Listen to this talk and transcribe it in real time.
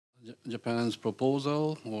Japan's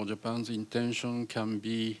proposal or Japan's intention can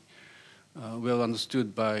be well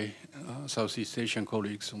understood by Southeast Asian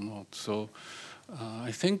colleagues or not. So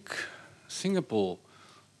I think Singapore,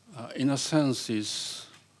 in a sense, is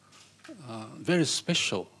very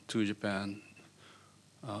special to Japan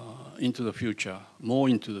into the future, more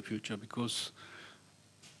into the future, because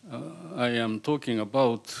I am talking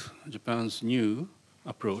about Japan's new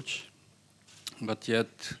approach, but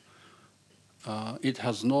yet it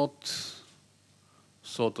has not,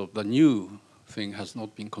 sort of, the new thing has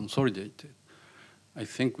not been consolidated. I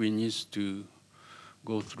think we need to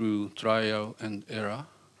go through trial and error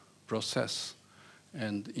process.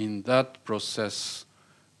 And in that process,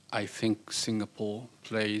 I think Singapore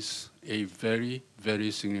plays a very,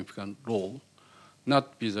 very significant role,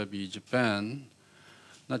 not vis-a-vis Japan,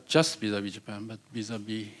 not just vis-a-vis Japan, but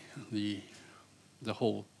vis-a-vis the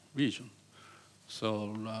whole region.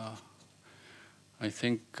 So I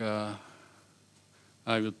think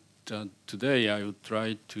today I would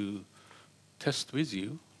try to test with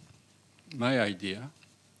you my idea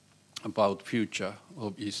about future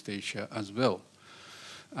of East Asia as well.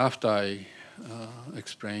 After I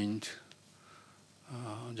explained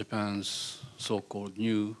Japan's so-called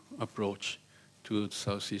new approach to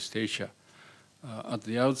Southeast Asia, at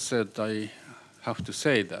the outset I have to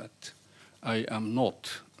say that I am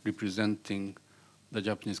not representing the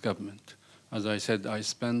Japanese government. As I said, I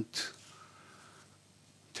spent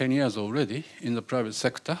 10 years already in the private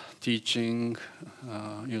sector, teaching,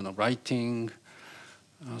 writing.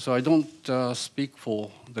 So I don't speak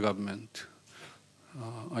for the government.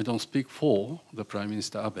 I don't speak for the Prime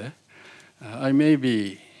Minister Abe. I may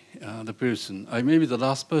be I may be the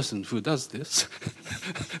last person who does this.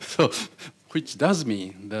 So, which does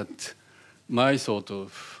mean that my sort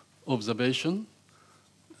of observation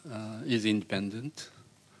is independent,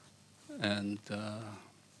 and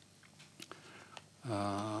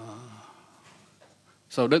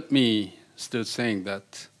so let me start saying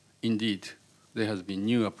that indeed there has been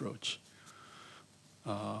new approach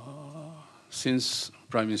since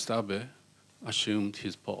Prime Minister Abe assumed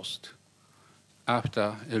his post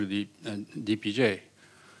after DPJ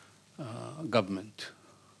government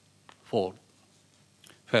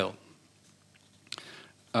fell.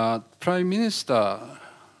 Prime Minister,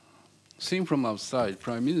 seen from outside,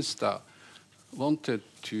 Prime Minister wanted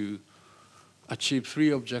to achieve three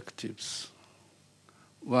objectives.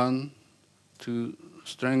 One, to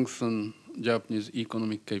strengthen Japanese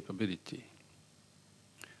economic capability.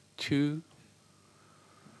 Two,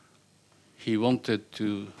 he wanted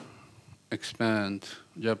to expand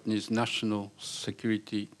Japanese national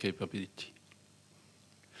security capability.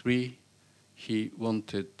 Three, he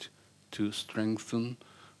wanted to strengthen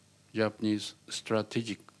Japanese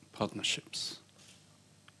strategic partnerships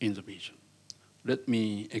in the region. Let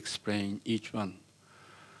me explain each one.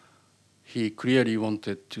 He clearly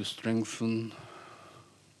wanted to strengthen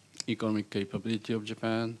economic capability of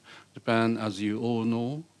Japan. Japan, as you all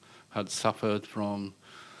know, had suffered from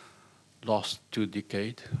last 2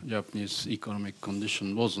 decades. Japanese economic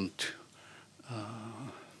condition wasn't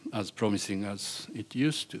as promising as it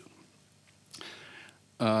used to.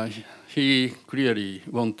 He clearly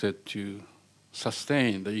wanted to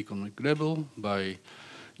sustain the economic level by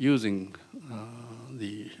using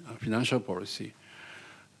the financial policy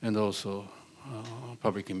and also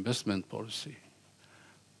public investment policy.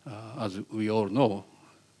 As we all know,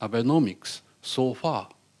 Abenomics so far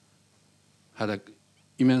had an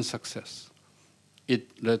immense success.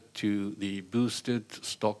 It led to the boosted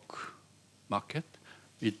stock market.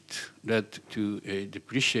 It led to a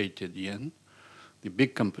depreciated yen. The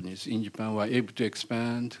big companies in Japan were able to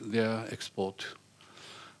expand their export.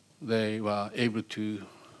 They were able to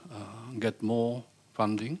get more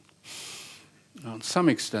funding. To some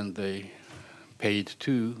extent, they paid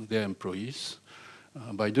to their employees.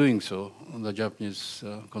 By doing so, the Japanese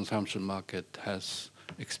consumption market has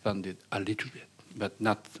expanded a little bit, but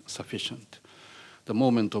not sufficient. The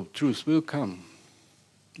moment of truth will come,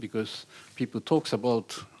 because people talk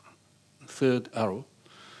about third arrow.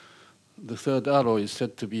 The third arrow is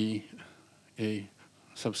said to be a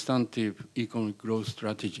substantive economic growth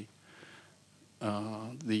strategy.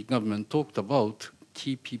 The government talked about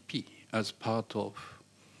TPP as part of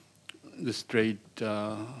this trade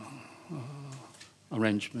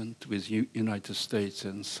arrangement with United States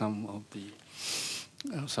and some of the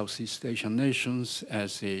Southeast Asian nations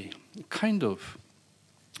as a kind of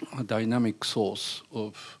a dynamic source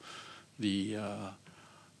of the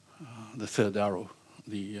third arrow,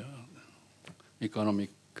 the economic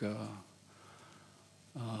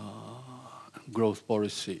growth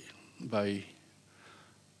policy by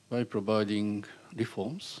providing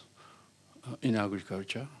reforms in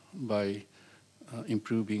agriculture by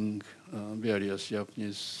improving various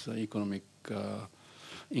Japanese economic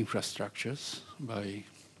infrastructures,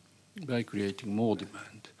 by creating more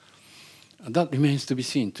demand. And that remains to be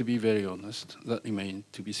seen, to be very honest. That remains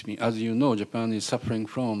to be seen. As you know, Japan is suffering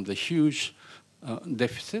from the huge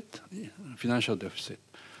deficit, financial deficit,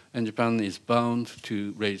 and Japan is bound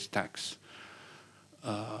to raise tax.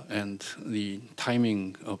 And the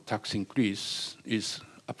timing of tax increase is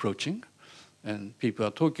approaching, and people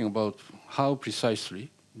are talking about how precisely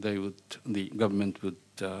the government would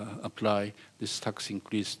apply this tax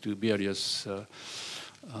increase to various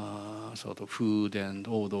sort of food and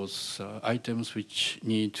all those items which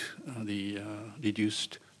need the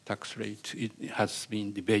reduced tax rate. It has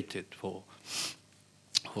been debated for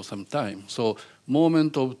some time. So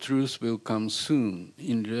moment of truth will come soon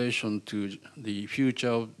in relation to the future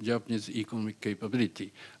of Japanese economic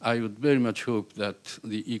capability. I would very much hope that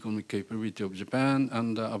the economic capability of Japan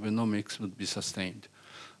under Abenomics would be sustained,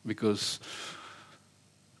 because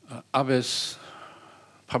Abe's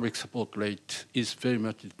public support rate is very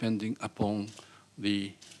much depending upon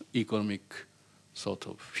the economic sort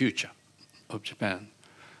of future of Japan.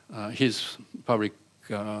 His public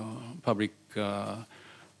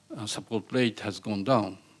support rate has gone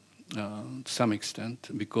down to some extent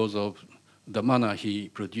because of the manner he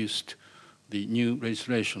produced the new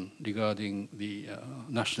legislation regarding the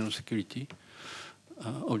national security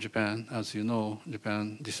of Japan. As you know,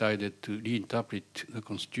 Japan decided to reinterpret the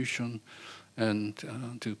constitution and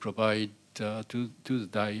to provide to the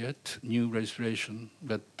Diet new legislation,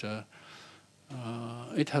 but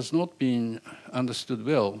it has not been understood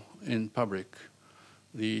well in public.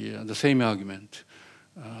 The same argument.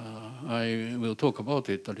 I will talk about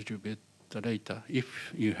it a little bit later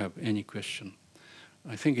if you have any question.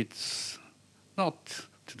 I think it's not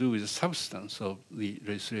to do with the substance of the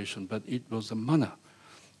legislation, but it was the manner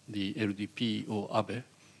the LDP or Abe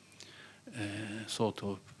sort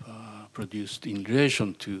of produced in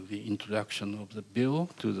relation to the introduction of the bill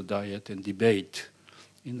to the Diet and debate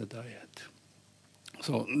in the Diet.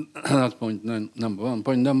 So that's point number one.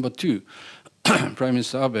 Point number two, Prime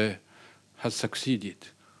Minister Abe has succeeded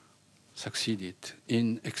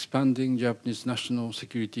in expanding Japanese national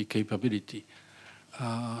security capability.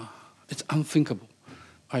 It's unthinkable.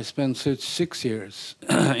 I spent 36 years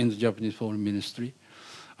in the Japanese Foreign Ministry.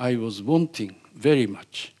 I was wanting very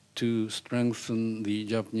much to strengthen the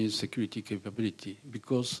Japanese security capability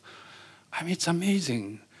because, I mean, it's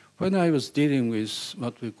amazing. When I was dealing with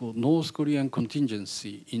what we call North Korean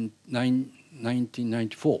contingency in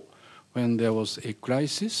 1994, when there was a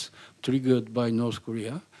crisis triggered by North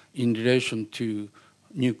Korea in relation to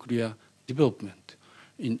nuclear development.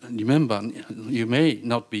 Remember, you may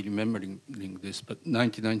not be remembering this, but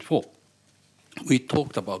 1994, we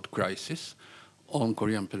talked about crisis on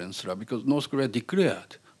Korean Peninsula because North Korea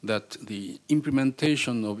declared that the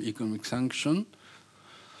implementation of economic sanction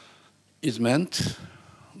is meant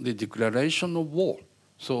the declaration of war.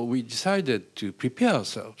 So we decided to prepare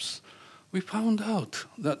ourselves. We found out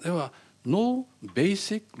that there were no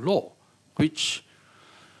basic law which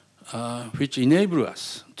enable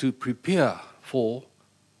us to prepare for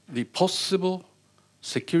the possible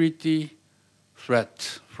security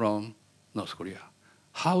threat from North Korea.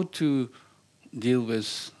 How to deal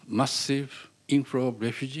with massive inflow of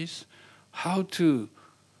refugees, how to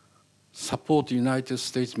support the United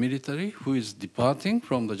States military who is departing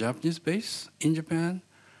from the Japanese base in Japan,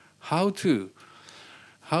 how to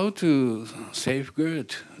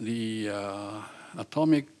safeguard the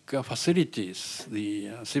atomic facilities,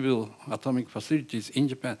 the civil atomic facilities in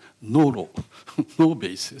Japan. No law, no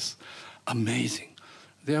basis. Amazing.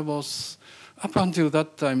 There was, up until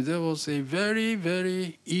that time, there was a very,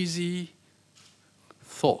 very easy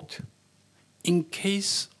thought. In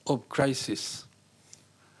case of crisis,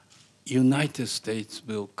 United States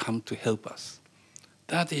will come to help us.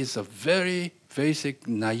 That is a very basic,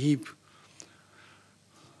 naive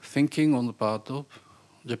thinking on the part of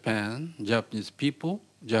Japan, Japanese people,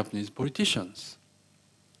 Japanese politicians.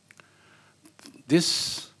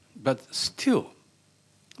 But still,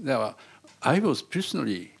 I was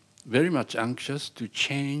personally very much anxious to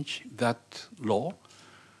change that law.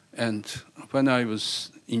 And when I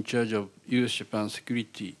was in charge of US-Japan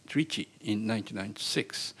Security Treaty in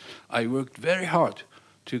 1996, I worked very hard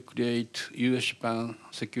to create US-Japan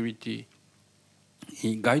Security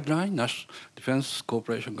Guideline, National Defense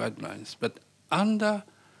Cooperation Guidelines. But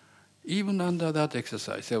even under that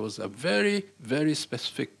exercise, there was a very, very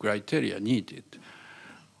specific criteria needed.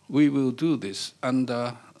 We will do this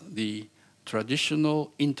under the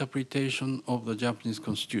traditional interpretation of the Japanese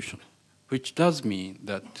Constitution, which does mean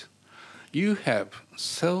that you have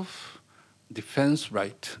self-defense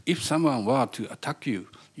right. If someone were to attack you,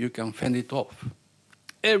 you can fend it off.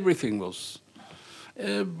 Every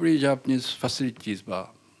Japanese facilities were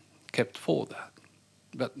kept for that.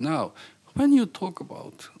 But now, when you talk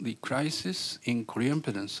about the crisis in Korean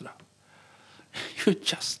Peninsula, you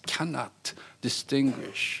just cannot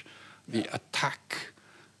distinguish the attack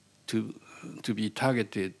to be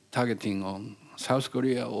targeting on South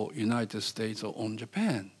Korea or United States or on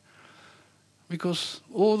Japan. Because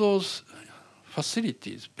all those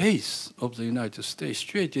facilities, base of the United States,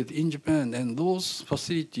 situated in Japan, and those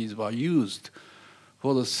facilities were used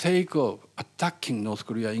for the sake of attacking North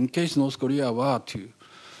Korea in case North Korea were to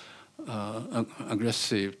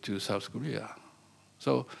aggressive to South Korea.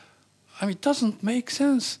 So, I mean, it doesn't make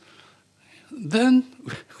sense. Then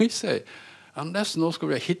we say, unless North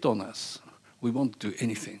Korea hit on us, we won't do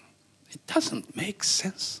anything. It doesn't make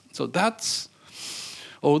sense. So that's,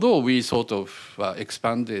 although we sort of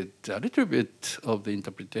expanded a little bit of the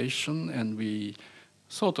interpretation, and we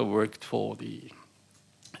sort of worked for the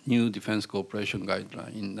new Defense Cooperation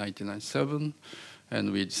Guideline in 1997,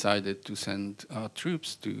 and we decided to send our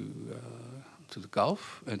troops to the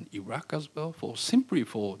Gulf and Iraq as well, simply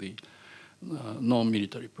for the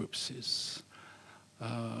non-military purposes.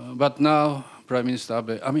 But now, Prime Minister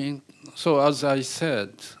Abe, I mean, so as I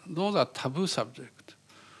said, those are taboo subjects.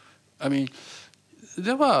 I mean,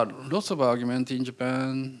 there were lots of arguments in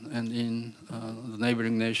Japan and in the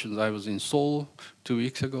neighboring nations. I was in Seoul 2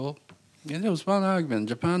 weeks ago, and there was one argument: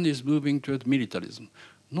 Japan is moving toward militarism.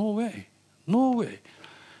 No way, no way.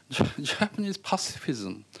 Japanese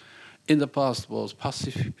pacifism in the past was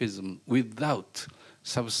pacifism without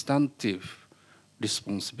substantive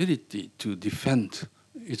responsibility to defend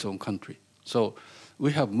its own country. So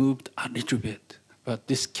we have moved a little bit, but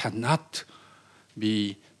this cannot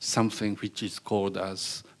be something which is called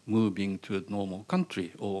as moving to a normal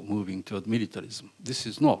country or moving toward militarism. This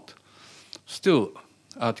is not. Still,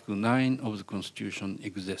 Article 9 of the Constitution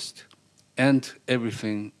exists, and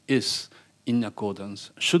everything is in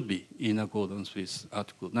accordance, should be in accordance with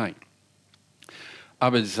Article 9.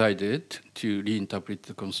 Abe decided to reinterpret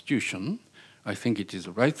the Constitution. I think it is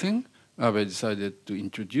the right thing. Abe decided to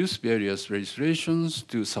introduce various legislations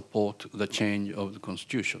to support the change of the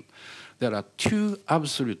Constitution. There are two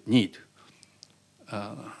absolute needs.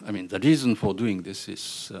 I mean, the reason for doing this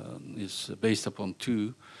is based upon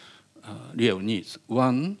two real needs.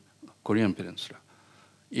 One, Korean Peninsula.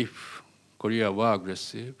 If Korea were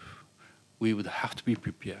aggressive, we would have to be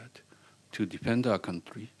prepared to defend our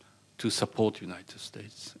country, to support the United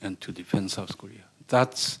States, and to defend South Korea.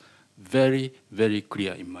 That's very, very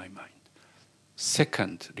clear in my mind.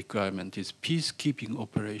 Second requirement is peacekeeping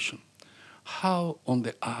operation. How on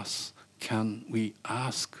the earth can we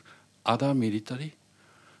ask other military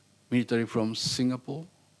from Singapore,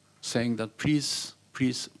 saying that please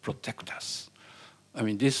protect us? I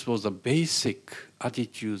mean, this was a basic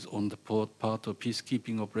attitude on the part of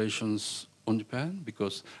peacekeeping operations on Japan,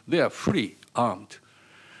 because they are fully armed,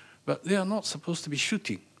 but they are not supposed to be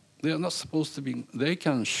shooting. They are not supposed to be. They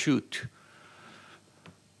can shoot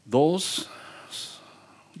those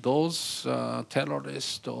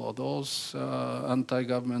terrorists or those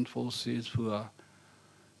anti-government forces who are,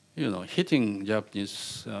 hitting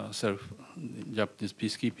Japanese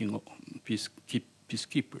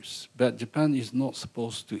peacekeepers. But Japan is not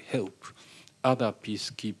supposed to help other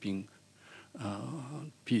peacekeeping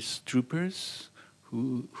peace troopers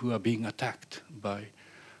who are being attacked by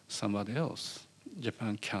somebody else.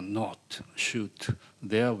 Japan cannot shoot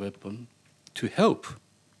their weapon to help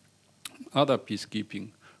other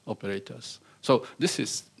peacekeeping operators. So this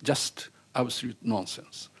is just absolute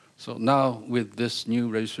nonsense. So now with this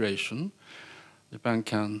new legislation, Japan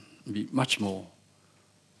can be much more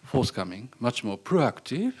forthcoming, much more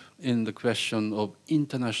proactive in the question of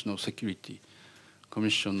international security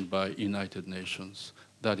commissioned by United Nations.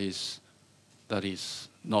 That is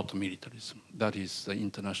not militarism. That is the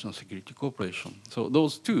International Security Cooperation. So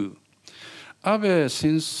those two. Abe,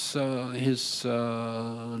 since his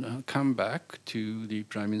comeback to the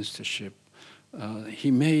prime ministership,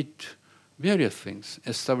 he made various things: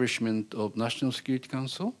 establishment of National Security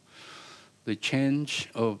Council, the change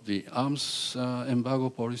of the arms embargo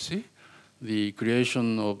policy, the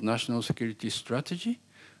creation of national security strategy,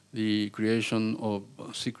 the creation of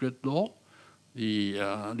secret law, the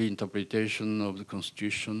reinterpretation of the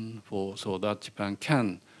Constitution so that Japan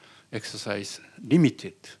can exercise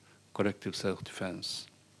limited collective self-defense.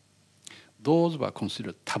 Those were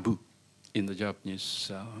considered taboo in the Japanese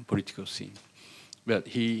political scene. But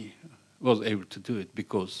he was able to do it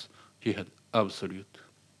because he had absolute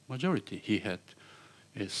majority. He had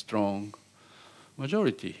a strong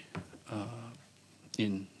majority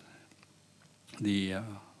in the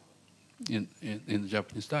in the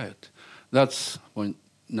Japanese diet. That's point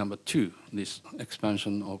number 2. This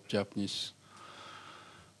expansion of Japanese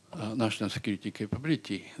national security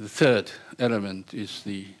capability. The third element is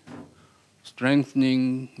the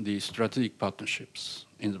strengthening the strategic partnerships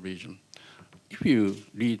in the region. If you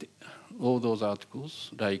read all those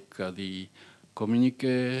articles, like the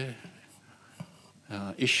communique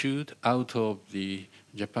issued out of the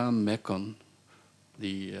Japan-Mekong,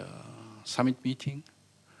 the summit meeting,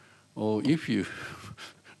 or if you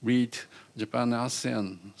read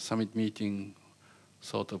Japan-ASEAN summit meeting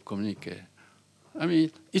sort of communique, I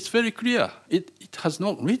mean, it's very clear. It has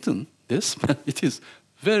not written this, but it is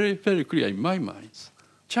very, very clear in my mind.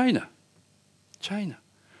 China.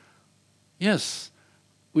 Yes,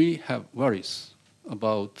 we have worries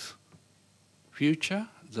about future,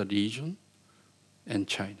 the region, and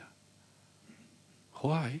China.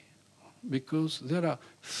 Why? Because there are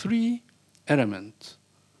 3 elements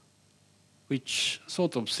which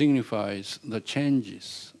sort of signifies the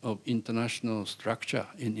changes of international structure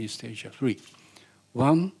in East Asia. 3.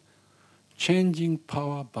 1, changing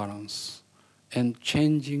power balance and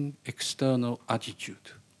changing external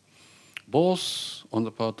attitude, both on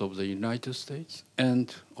the part of the United States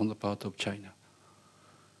and on the part of China.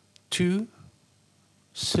 2,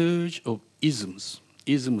 surge of isms.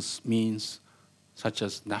 Isms means such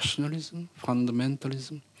as nationalism,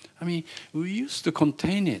 fundamentalism. I mean, we used to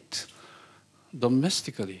contain it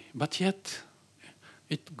domestically, but yet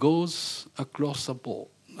it goes across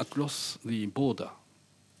the border.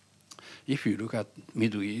 If you look at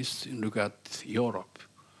Middle East, look at Europe,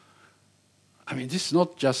 I mean, this is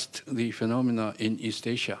not just the phenomena in East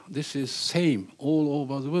Asia. This is same all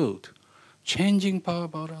over the world. Changing power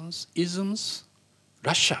balance, isms,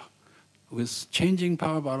 Russia with changing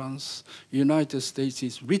power balance, United States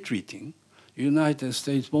is retreating. United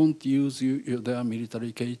States won't use their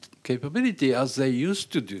military capability as they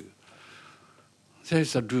used to do. There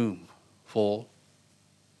is a room for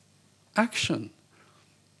action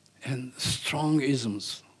and strong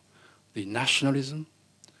isms, the nationalism.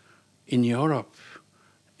 In Europe,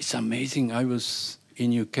 it's amazing. I was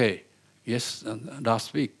in UK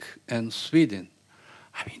last week, and Sweden.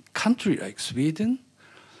 I mean, country like Sweden,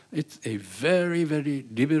 it's a very, very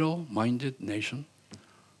liberal-minded nation.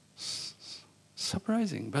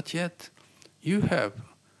 Surprising, but yet you have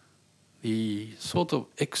the sort of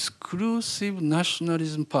exclusive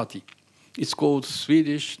nationalism party. It's called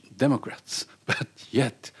Swedish Democrats, but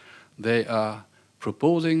yet they are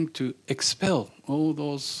proposing to expel all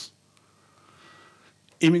those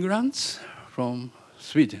immigrants from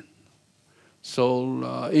Sweden.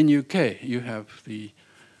 So in UK, you have the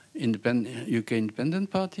UK Independent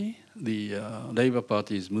Party. The Labour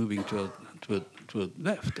Party is moving to a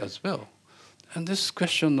left as well. And this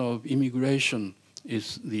question of immigration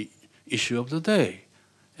is the issue of the day.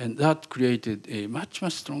 And that created a much,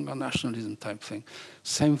 much stronger nationalism type thing.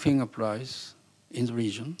 Same thing applies in the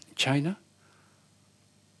region, China,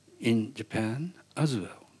 in Japan as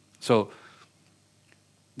well. So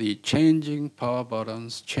the changing power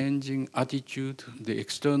balance, changing attitude, the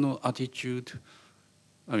external attitude.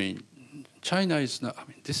 I mean, China is not, I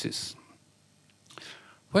mean, this is,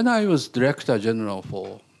 when I was Director General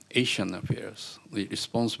for Asian affairs, the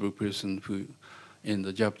responsible person who in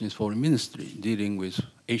the Japanese Foreign Ministry dealing with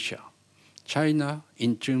Asia, China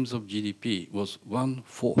in terms of GDP was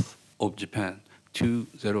 1/4 of Japan,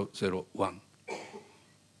 2001.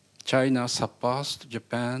 China surpassed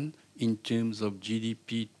Japan in terms of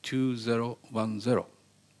GDP 2010.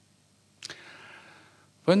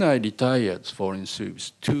 When I retired foreign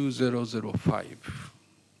service 2005,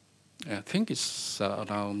 I think it's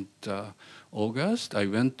around August, I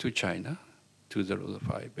went to China,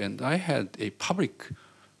 2005, and I had a public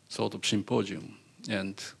sort of symposium,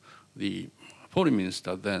 and the foreign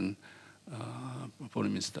minister then,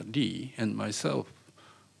 Foreign Minister Lee, and myself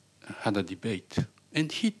had a debate,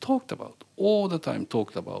 and he talked about, all the time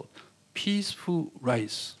talked about peaceful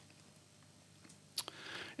rise.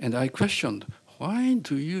 And I questioned, why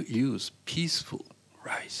do you use peaceful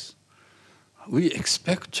rise? We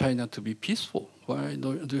expect China to be peaceful. Why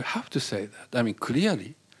do you have to say that? I mean,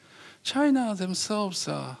 clearly, China themselves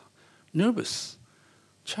are nervous.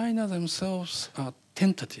 China themselves are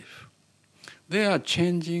tentative. They are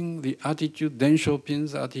changing the attitude, Deng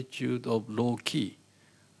Xiaoping's attitude of low-key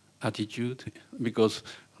attitude, because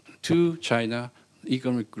to China,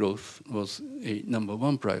 economic growth was a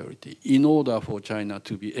 #1 priority. In order for China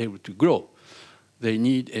to be able to grow, they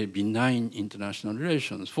need a benign international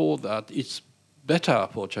relations. For that, it's better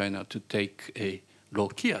for China to take a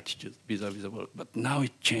low-key attitude vis-a-vis the world. But now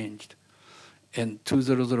it changed. And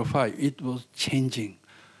 2005, it was changing.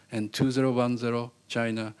 And 2010,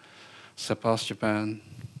 China surpassed Japan.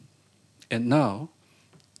 And now,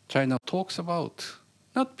 China talks about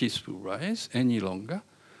not peaceful rise any longer.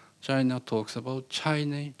 China talks about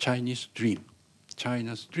Chinese dream,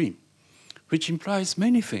 China's dream, which implies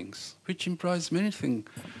many things,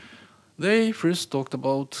 They first talked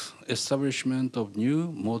about establishment of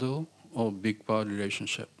new model of big power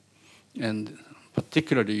relationship. And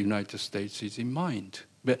particularly United States is in mind.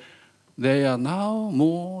 But they are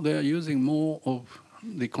using more of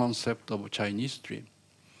the concept of a Chinese dream.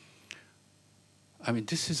 I mean,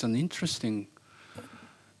 this is an interesting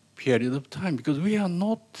period of time because we are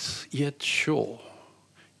not yet sure.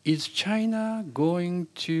 Is China going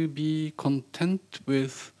to be content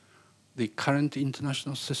with the current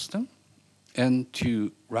international system and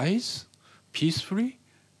to rise peacefully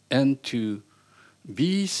and to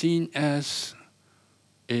be seen as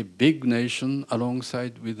a big nation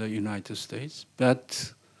alongside with the United States,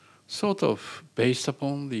 but sort of based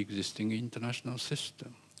upon the existing international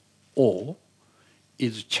system? Or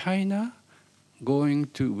is China going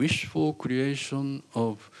to wish for creation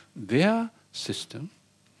of their system?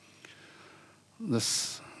 The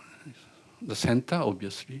center,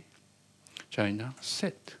 obviously, China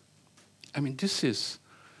set. I mean, this is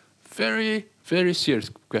very, very serious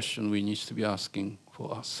question we need to be asking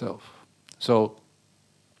for ourselves. So,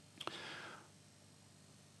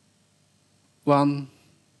 one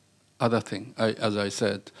other thing, as I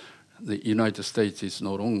said, the United States is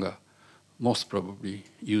no longer most probably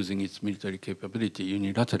using its military capability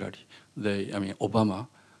unilaterally. Obama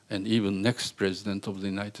and even next president of the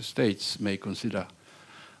United States may consider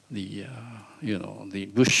the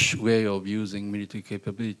Bush way of using military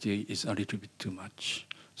capability is a little bit too much.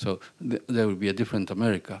 So there will be a different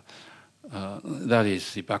America. That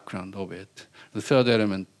is the background of it. The third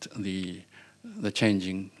element, the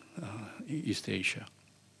changing East Asia.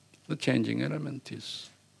 The changing element is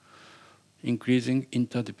increasing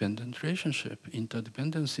interdependent relationship,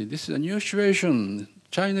 interdependency. This is a new situation.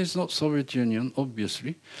 China is not Soviet Union,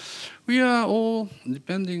 obviously. We are all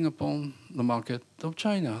depending upon the market of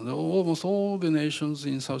China. Almost all the nations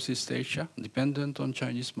in Southeast Asia dependent on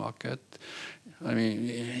Chinese market. I mean,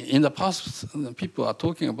 in the past, people are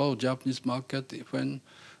talking about Japanese market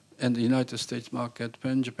and the United States market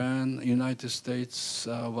when Japan, United States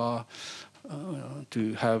were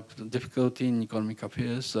to have difficulty in economic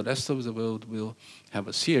affairs. The rest of the world will have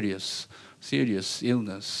a serious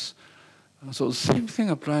illness. So the same thing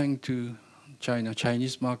applying to China,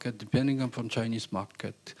 Chinese market, depending upon Chinese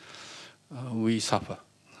market, we suffer.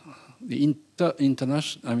 The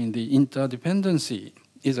interdependency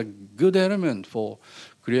is a good element for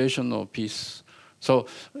creation of peace. So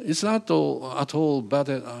it's not at all bad,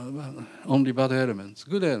 only bad elements,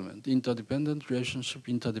 good element, interdependent relationship,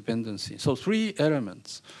 interdependency. So three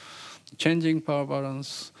elements, changing power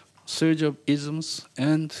balance, surge of isms,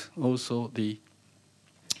 and also the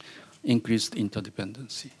increased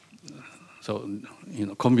interdependency. So,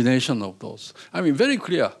 combination of those. I mean, very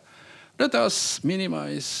clear. Let us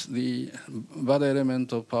minimize the bad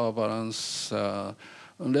element of power balance.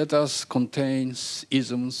 Let us contain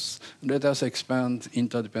isms. Let us expand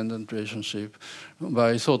interdependent relationship.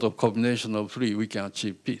 By sort of combination of three, we can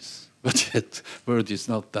achieve peace. But yet, world is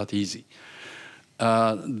not that easy.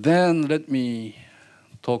 Then let me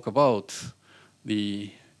talk about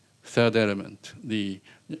the third element, the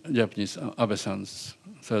Japanese Abe-san's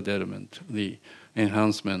third element, the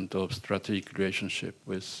enhancement of strategic relationship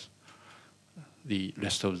with the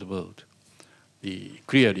rest of the world.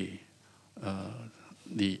 Clearly,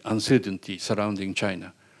 the uncertainty surrounding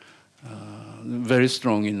China, very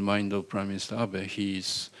strong in the mind of Prime Minister Abe. He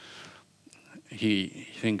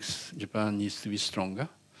thinks Japan needs to be stronger.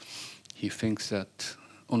 He thinks that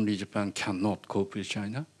only Japan cannot cope with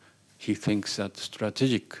China. He thinks that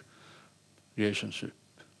strategic relationship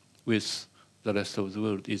with the rest of the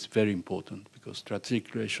world is very important because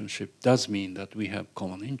strategic relationship does mean that we have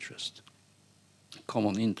common interest.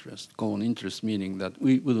 Common interest meaning that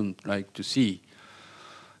we wouldn't like to see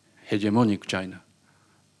hegemonic China.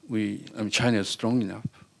 China is strong enough.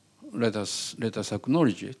 Let us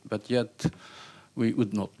acknowledge it, but yet we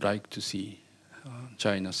would not like to see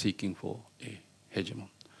China seeking for a hegemon.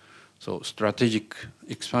 So strategic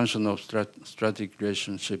expansion of strategic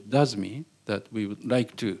relationship does mean that we would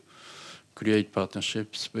like to create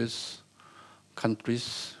partnerships with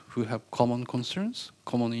countries who have common concerns,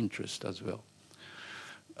 common interests as well.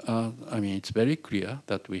 It's very clear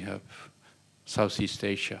that we have Southeast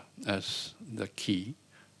Asia as the key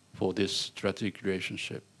for this strategic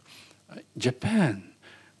relationship. Japan,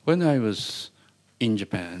 when I was in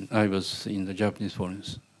Japan, I was in the Japanese Foreign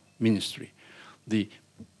Ministry. The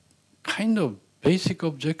kind of basic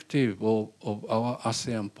objective of our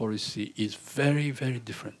ASEAN policy is very, very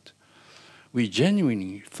different. We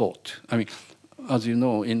genuinely thought, I mean, as you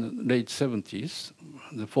know, in the late 70s,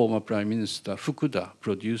 the former Prime Minister Fukuda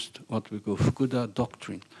produced what we call Fukuda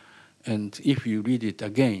Doctrine. And if you read it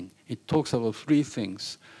again, it talks about three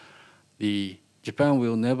things. Japan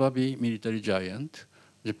will never be military giant.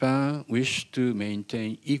 Japan wishes to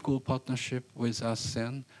maintain equal partnership with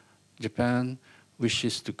ASEAN. Japan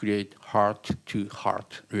wishes to create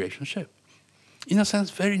heart-to-heart relationship. In a sense,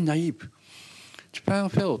 very naive. Japan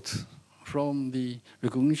felt from the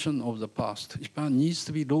recognition of the past, Japan needs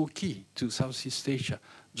to be low-key to Southeast Asia.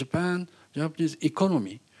 Japanese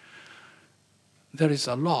economy, there is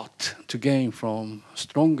a lot to gain from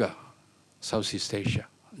stronger Southeast Asia,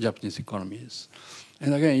 Japanese economies.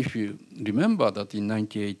 And again, if you remember that in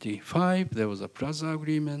 1985, there was a Plaza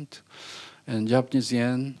Agreement, and Japanese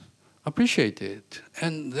yen appreciated.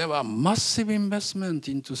 And there were massive investment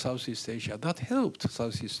into Southeast Asia. That helped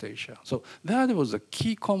Southeast Asia. So that was a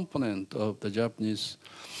key component of the Japanese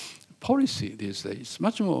policy these days. It's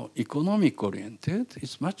much more economic-oriented.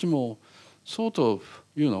 It's much more sort of,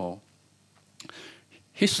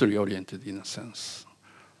 history-oriented in a sense.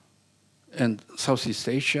 And Southeast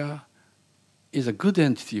Asia is a good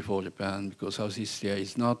entity for Japan because Southeast Asia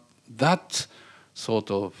is not that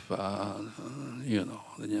sort of,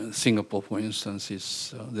 Singapore, for instance,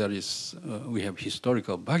 we have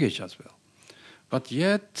historical baggage as well. But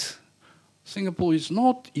yet, Singapore is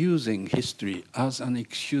not using history as an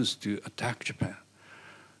excuse to attack Japan.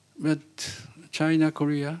 But China,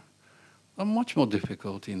 Korea are much more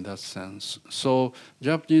difficult in that sense. So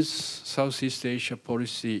Japanese Southeast Asia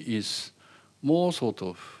policy is more sort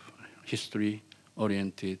of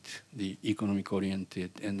history-oriented, the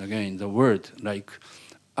economic-oriented, and again, the word like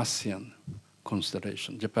ASEAN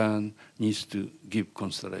consideration. Japan needs to give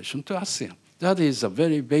consideration to ASEAN. That is a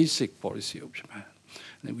very basic policy of Japan.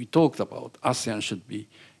 And we talked about ASEAN should be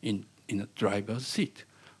in a driver's seat.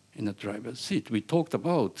 In a driver's seat. We talked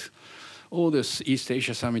about all this East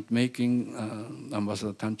Asia Summit making.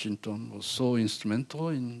 Ambassador Tan Chin-tung was so instrumental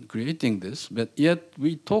in creating this, but yet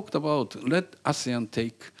we talked about let ASEAN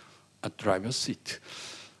take a driver's seat.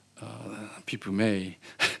 People may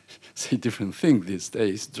say different things these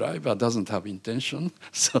days. Driver doesn't have intention,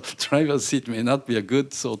 so driver's seat may not be a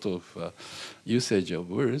good sort of usage of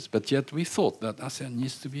words, but yet we thought that ASEAN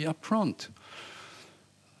needs to be upfront.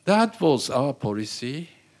 That was our policy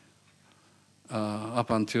up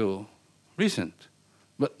until recent.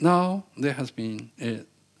 But now there has been a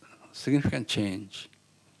significant change.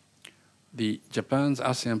 Japan's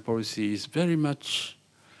ASEAN policy is very much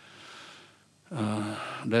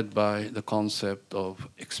led by the concept of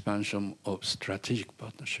expansion of strategic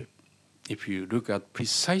partnership. If you look at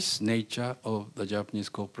precise nature of the Japanese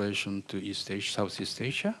cooperation to East Asia, Southeast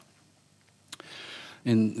Asia,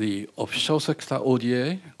 in the official sector,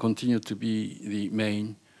 ODA continued to be the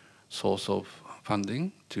main source of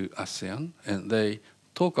funding to ASEAN, and they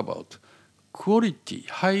talk about quality,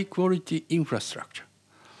 high quality infrastructure.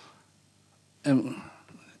 And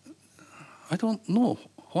I don't know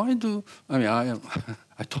why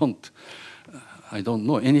I don't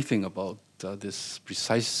know anything about this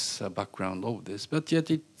precise background of this, but yet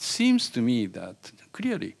it seems to me that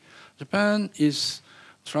clearly Japan is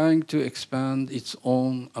trying to expand its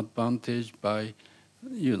own advantage by,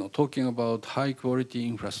 talking about high quality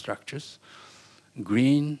infrastructures,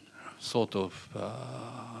 green sort of,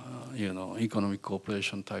 economic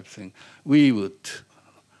cooperation type thing. We would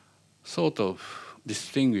sort of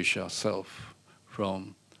distinguish ourselves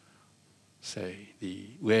from, say, the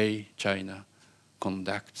way China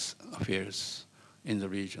conducts affairs in the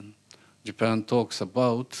region. Japan talks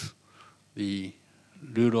about the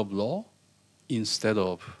rule of law instead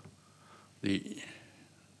of the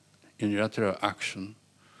unilateral action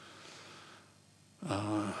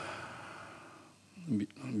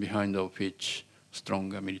behind of which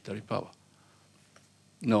stronger military power.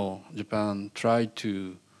 No, Japan tried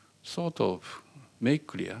to sort of make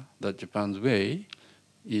clear that Japan's way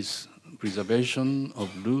is preservation of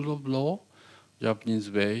rule of law.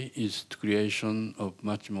 Japanese way is the creation of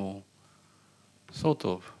much more sort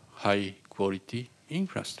of high quality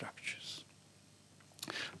infrastructures.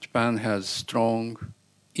 Japan has strong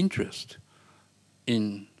interest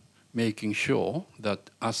in making sure that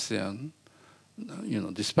ASEAN,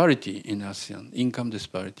 disparity in ASEAN, income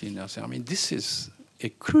disparity in ASEAN, this is a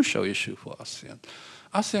crucial issue for ASEAN.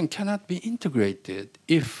 ASEAN cannot be integrated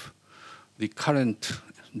if the current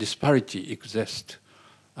disparity exists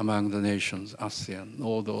among the nations, ASEAN,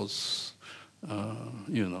 all those,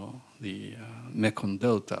 the Mekong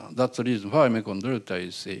Delta. That's the reason why Mekong Delta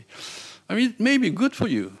is it may be good for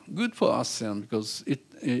you, good for ASEAN, because it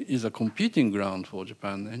is a competing ground for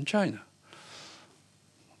Japan and China.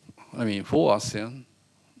 For ASEAN,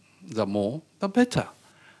 the more, the better.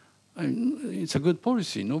 It's a good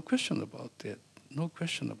policy, no question about it, no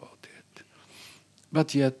question about it.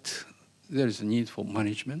 But yet, there is a need for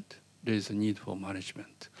management. There is a need for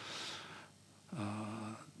management.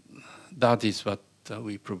 That is what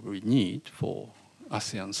we probably need for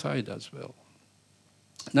ASEAN side as well.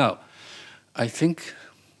 Now, I think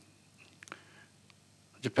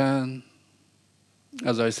Japan,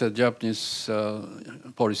 as I said, Japanese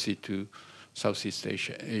policy to Southeast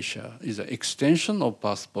Asia is an extension of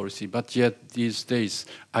past policy, but yet these days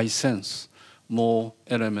I sense more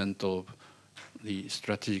element of the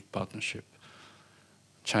strategic partnership,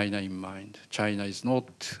 China in mind. China is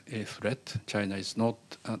not a threat. China is not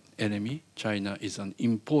an enemy. China is an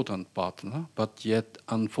important partner, but yet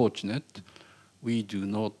unfortunate, we do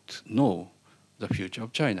not know the future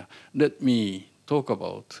of China. Let me talk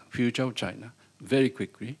about future of China very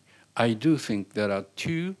quickly. I do think there are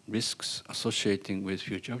two risks associating with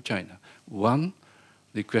future of China. One,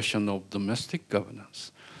 the question of domestic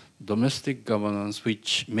governance. Domestic governance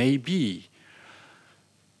which may be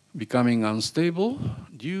becoming unstable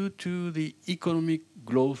due to the economic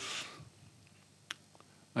growth.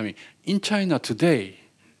 In China today,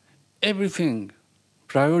 everything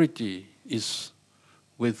priority is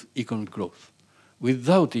with economic growth.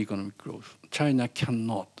 Without economic growth, China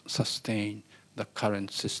cannot sustain the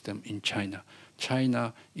current system in China.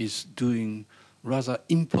 China is doing rather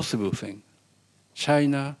impossible thing.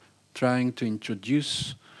 China trying to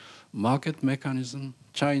introduce market mechanism,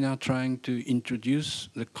 China trying to introduce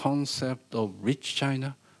the concept of rich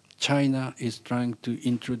China. China is trying to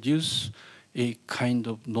introduce a kind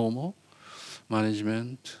of normal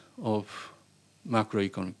management of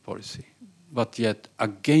macroeconomic policy, but yet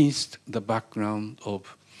against the background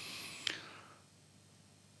of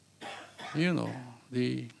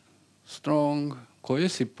the strong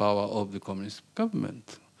cohesive power of the communist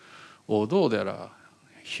government. Although there are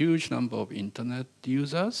a huge number of internet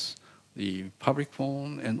users, the public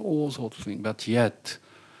phone and all sorts of things, but yet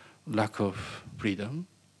lack of freedom,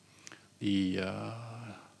 the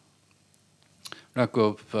lack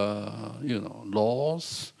of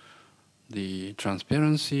laws, the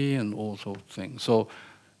transparency and all sorts of things. So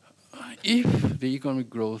if the economic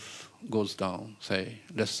growth goes down, say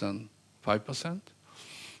less than 5%,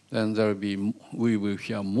 then we will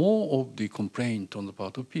hear more of the complaint on the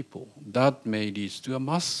part of people. That may lead to a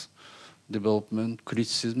mass development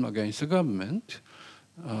criticism against the government,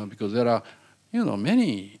 because there are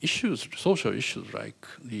many issues, social issues like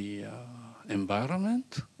the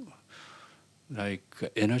environment,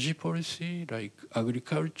 like energy policy, like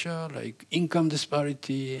agriculture, like income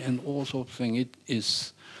disparity, and all sorts of things.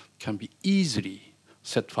 It can be easily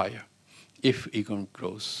set fire if economic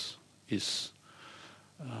growth is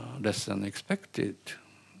less than expected.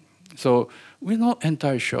 So we're not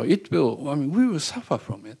entirely sure. It will. We will suffer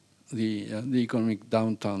from it. The economic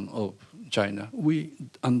downturn of China, we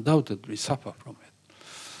undoubtedly suffer from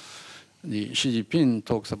it. Xi Jinping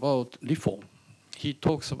talks about reform. He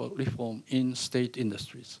talks about reform in state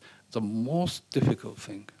industries. The most difficult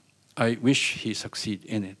thing. I wish he succeed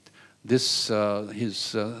in it. This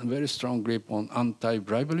his very strong grip on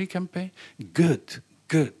anti-bribery campaign. Good.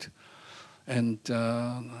 And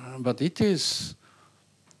but it is.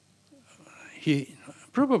 He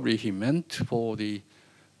meant for the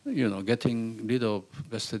getting rid of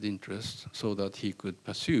vested interests so that he could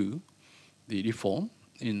pursue the reform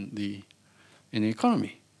in the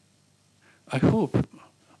economy. I hope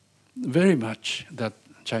very much that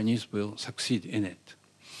Chinese will succeed in it.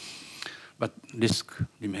 But risk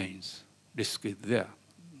remains. Risk is there.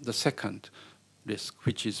 The second risk,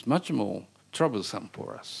 which is much more troublesome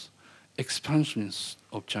for us, expansions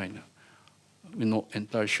of China. We're not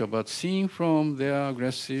entirely sure, but seeing from their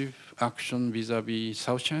aggressive action vis-a-vis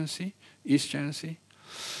South China Sea, East China Sea,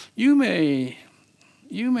 you may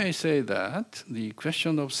say that the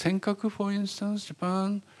question of Senkaku, for instance,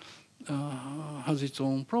 Japan has its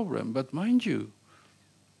own problem. But mind you,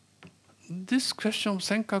 this question of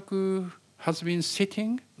Senkaku has been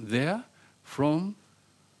sitting there from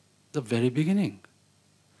the very beginning.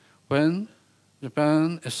 When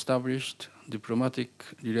Japan established diplomatic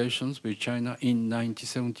relations with China in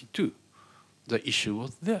 1972, the issue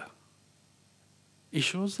was there.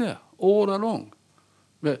 Issue was there all along.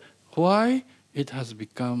 But why it has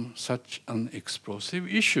become such an explosive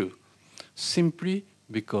issue? Simply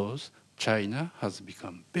because China has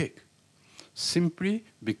become big, simply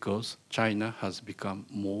because China has become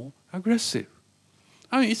more aggressive.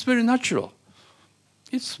 I mean, it's very natural.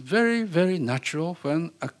 It's very, very natural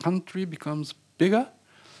when a country becomes bigger,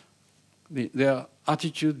 their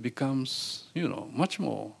attitude becomes, much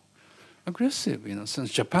more aggressive in a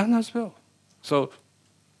sense. Japan as well. So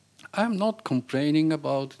I'm not complaining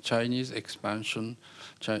about Chinese expansion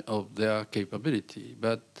of their capability,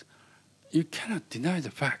 but you cannot deny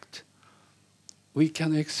the fact. We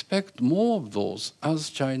can expect more of those as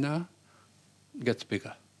China gets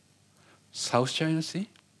bigger. South China Sea,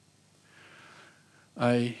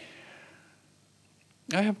 I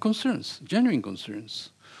have concerns, genuine concerns.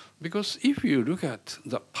 Because if you look at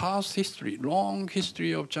the past history, long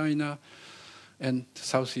history of China and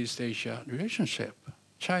Southeast Asia relationship,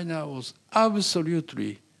 China was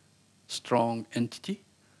absolutely strong entity.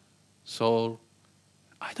 So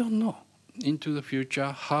I don't know into the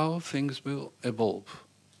future how things will evolve.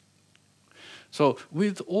 So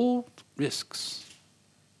with all risks,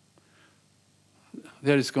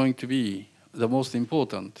 there is going to be the most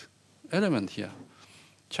important element here.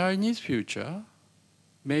 Chinese future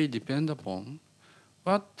may depend upon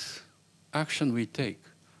what action we take.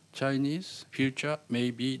 Chinese future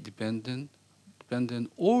may be dependent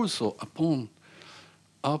also upon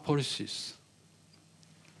our policies,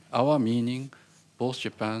 our meaning both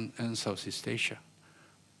Japan and Southeast Asia.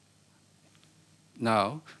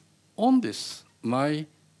 Now, on this, my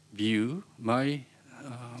view, my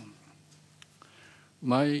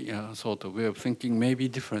sort of way of thinking may be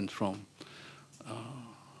different from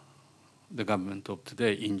the government of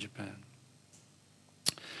today in Japan.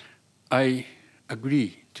 I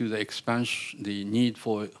agree to the expansion, the need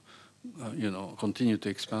for, continue to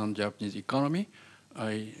expand Japanese economy.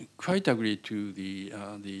 I quite agree to the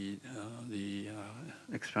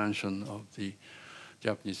expansion of the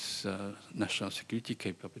Japanese national security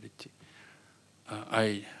capability.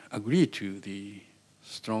 I agree to the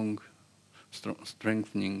strengthening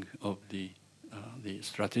of the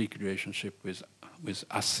strategic relationship with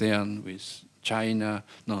ASEAN, with China,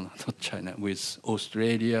 not China, with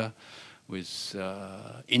Australia, with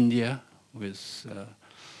India, with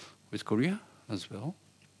Korea as well.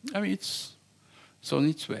 I mean, it's on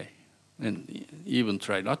its way, and even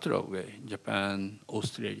trilateral way, Japan,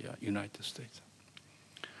 Australia, United States.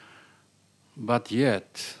 But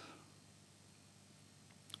yet,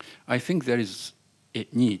 I think there is a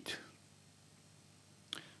need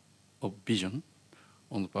of vision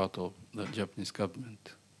on the part of the Japanese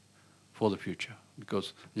government for the future,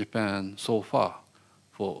 because Japan so far,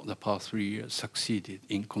 for the past 3 years, succeeded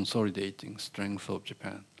in consolidating strength of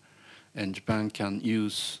Japan, and Japan can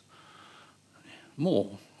use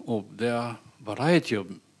more of their variety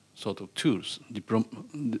of sort of tools,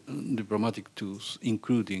 diplomatic tools,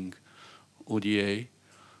 including ODA,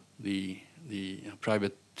 the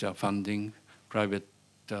private funding, private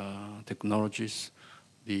technologies,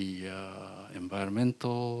 the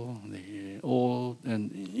environmental,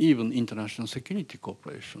 and even international security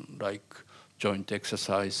cooperation, like joint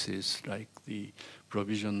exercises, like the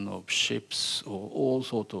provision of ships, or all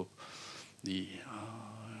sort of the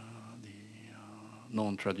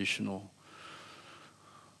non-traditional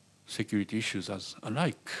security issues as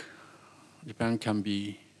alike. Japan can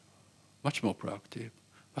be much more proactive.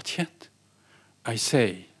 But yet, I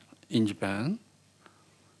say in Japan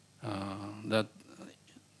that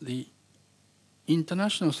the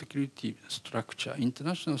international security structure,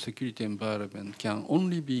 international security environment can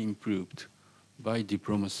only be improved by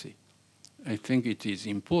diplomacy. I think it is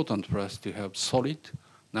important for us to have solid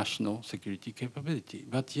national security capability.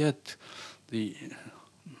 But yet, the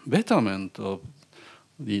betterment of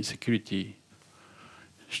the security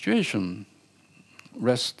situation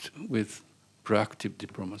rests with proactive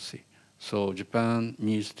diplomacy. So Japan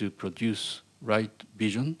needs to produce right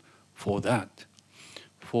vision for that.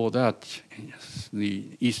 For that,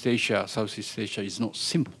 the East Asia, Southeast Asia is not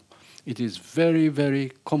simple. It is very,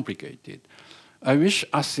 very complicated. I wish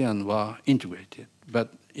ASEAN were integrated,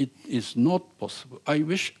 but it is not possible. I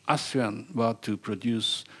wish ASEAN were to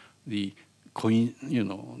produce the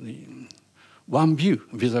one view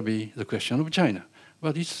vis-a-vis the question of China.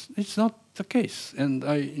 But it's not the case, and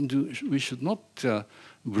we should not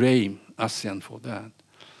blame ASEAN for that.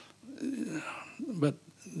 But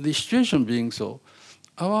the situation being so,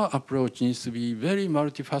 our approach needs to be very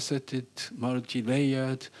multifaceted,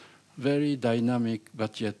 multi-layered, very dynamic,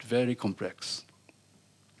 but yet very complex.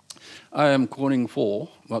 I am calling for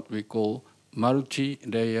what we call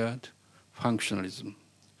multi-layered functionalism,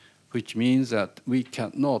 which means that we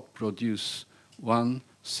cannot produce one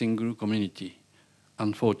single community.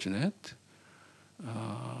 Unfortunate.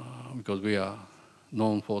 because we are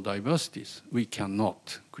known for diversities, we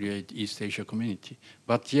cannot create East Asia community.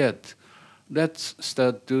 But yet, let's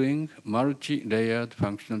start doing multi-layered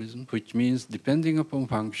functionalism, which means depending upon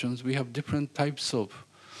functions, we have different types of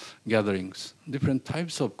gatherings, different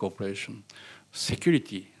types of cooperation.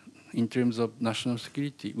 Security, in terms of national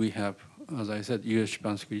security, we have, as I said,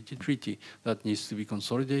 US-Japan Security Treaty that needs to be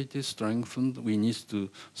consolidated, strengthened. We need to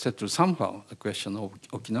settle somehow the question of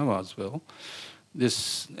Okinawa as well.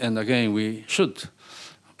 This, and again, we should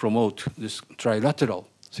promote this trilateral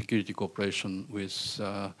security cooperation with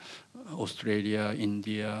Australia,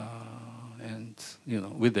 India, and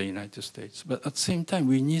with the United States. But at the same time,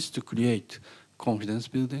 we need to create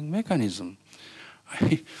confidence-building mechanism.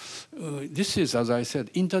 This is, as I said,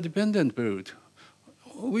 interdependent world.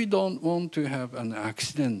 We don't want to have an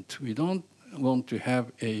accident. We don't want to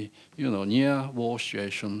have a near war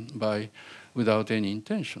situation without any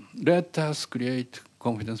intention. Let us create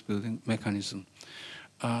confidence-building mechanism.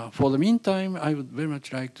 For the meantime, I would very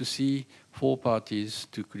much like to see 4 parties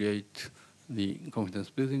to create the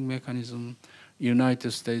confidence-building mechanism: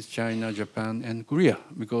 United States, China, Japan, and Korea,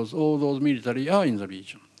 because all those military are in the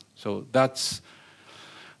region. So that's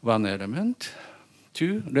one element.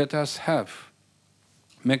 2, let us have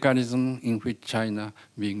mechanism in which China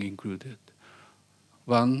being included.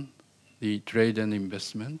 1, the trade and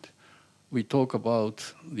investment. We talk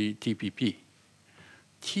about the TPP.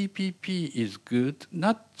 TPP is good,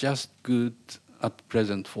 not just good at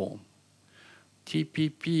present form.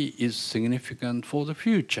 TPP is significant for the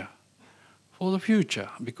future. For the future,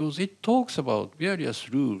 because it talks about various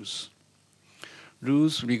rules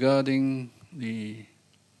regarding the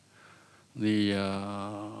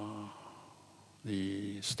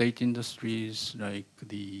state industries, like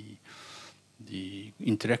the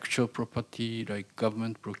intellectual property, like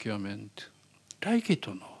government procurement. Like it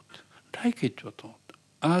or not,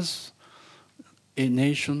 as a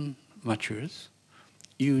nation matures,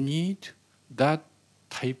 you need that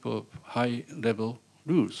type of high-level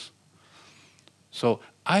rules. So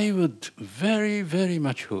I would very, very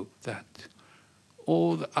much hope that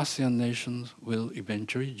all the ASEAN nations will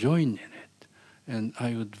eventually join in it. And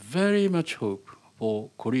I would very much hope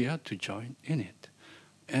for Korea to join in it.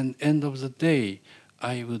 And end of the day,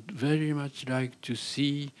 I would very much like to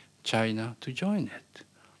see China to join it.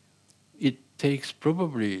 It takes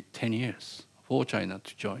probably 10 years for China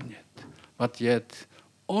to join it. But yet,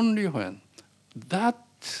 only when that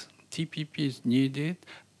TPP is needed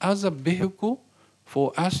as a vehicle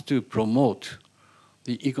for us to promote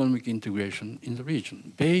the economic integration in the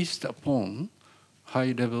region based upon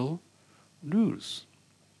high-level rules.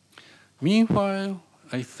 Meanwhile,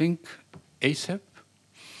 I think ASEP,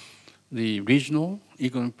 the Regional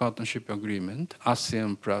Economic Partnership Agreement,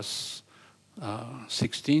 ASEAN plus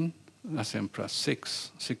 16, ASEAN plus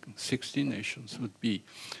 16 nations would be,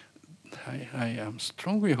 I am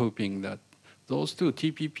strongly hoping that those two,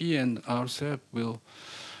 TPP and RCEP, will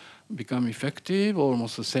become effective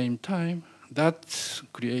almost the same time. That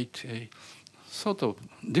create a sort of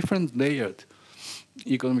different layered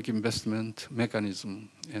economic investment mechanism,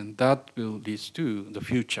 and that will lead to the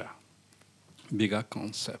future bigger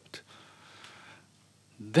concept.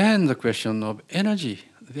 Then the question of energy.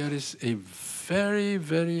 There is a very,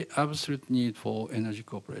 very absolute need for energy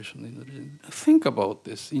cooperation in the region. Think about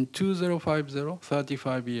this in 2050,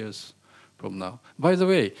 35 years from now. By the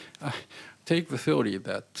way, I take the theory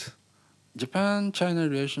that Japan-China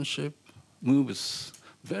relationship moves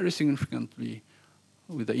very significantly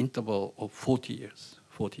with the interval of 40 years.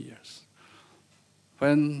 40 years.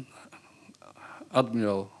 When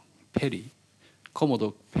Admiral Perry,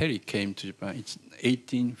 Commodore Perry came to Japan, it's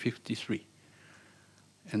 1853.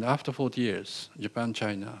 And after 40 years,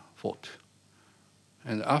 Japan-China fought.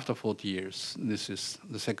 And after 40 years, this is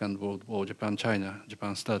the Second World War, Japan-China.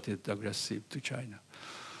 Japan started aggressive to China.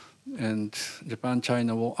 And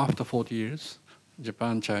Japan-China war, after 40 years,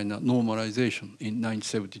 Japan-China normalization in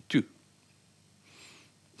 1972.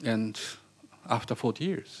 And after 40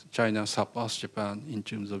 years, China surpassed Japan in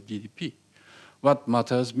terms of GDP. What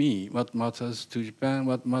matters me? What matters to Japan?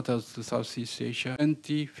 What matters to Southeast Asia?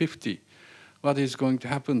 2050. What is going to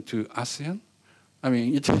happen to ASEAN? I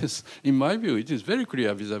mean, it is, in my view, it is very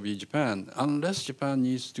clear vis-a-vis Japan. Unless Japan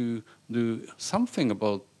needs to do something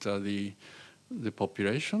about the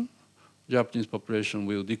population, Japanese population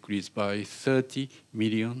will decrease by 30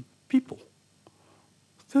 million people.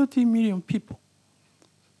 30 million people.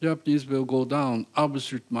 Japanese will go down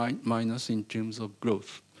absolute minus in terms of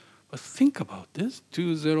growth. But think about this,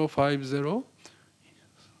 2050,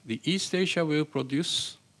 the East Asia will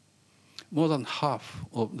produce more than half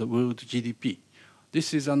of the world GDP.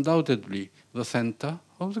 this is undoubtedly the center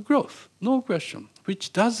of the growth, no question,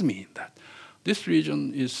 which does mean that this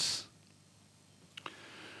region is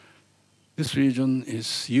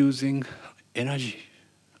using energy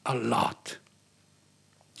a lot.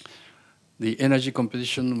 The energy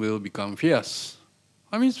competition will become fierce.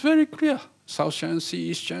 I mean, it's very clear. South China Sea,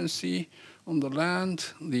 East China Sea, on the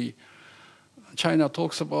land, China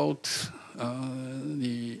talks about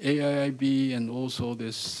the AIIB and also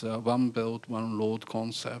this One Belt, One Road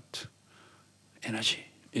concept. Energy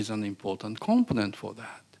is an important component for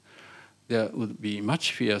that. There would be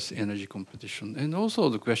much fierce energy competition, and also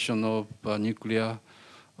the question of nuclear,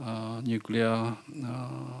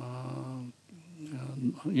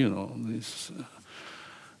 these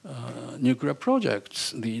nuclear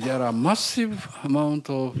projects. There are massive amount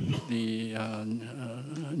of the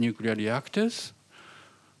nuclear reactors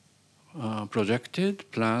projected,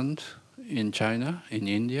 planned in China, in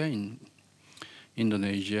India, in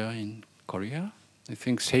Indonesia, in Korea. I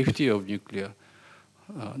think safety of nuclear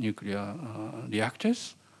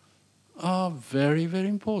reactors are very, very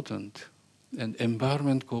important, and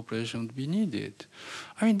environment cooperation would be needed.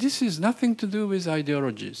 I mean, this is nothing to do with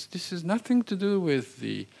ideologies. This is nothing to do with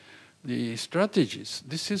the strategies.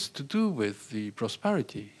 This is to do with the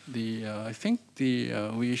prosperity. I think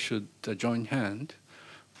we should join hand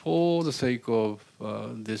for the sake of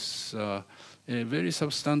this a very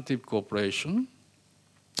substantive cooperation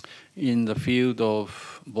in the field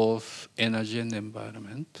of both energy and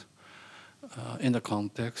environment in the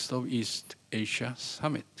context of East Asia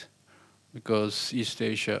Summit. Because East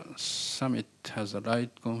Asia Summit has a right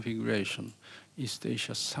configuration. East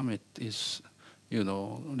Asia Summit is,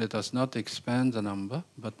 let us not expand the number,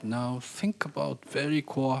 but now think about very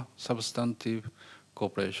core substantive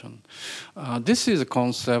cooperation. This is a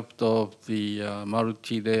concept of the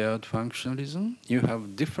multi-layered functionalism. You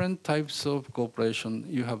have different types of cooperation.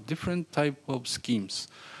 You have different type of schemes.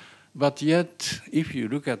 But yet, if you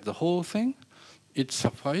look at the whole thing, it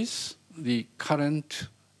suffices the current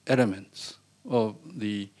elements of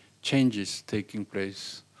the changes taking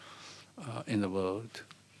place in the world,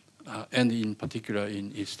 and in particular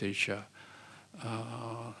in East Asia.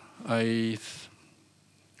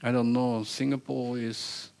 I don't know, Singapore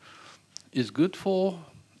is good for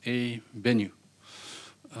a venue.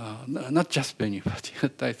 Not just venue, but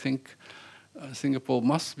yet I think Singapore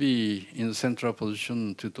must be in the central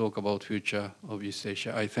position to talk about future of East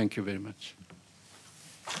Asia. I thank you very much.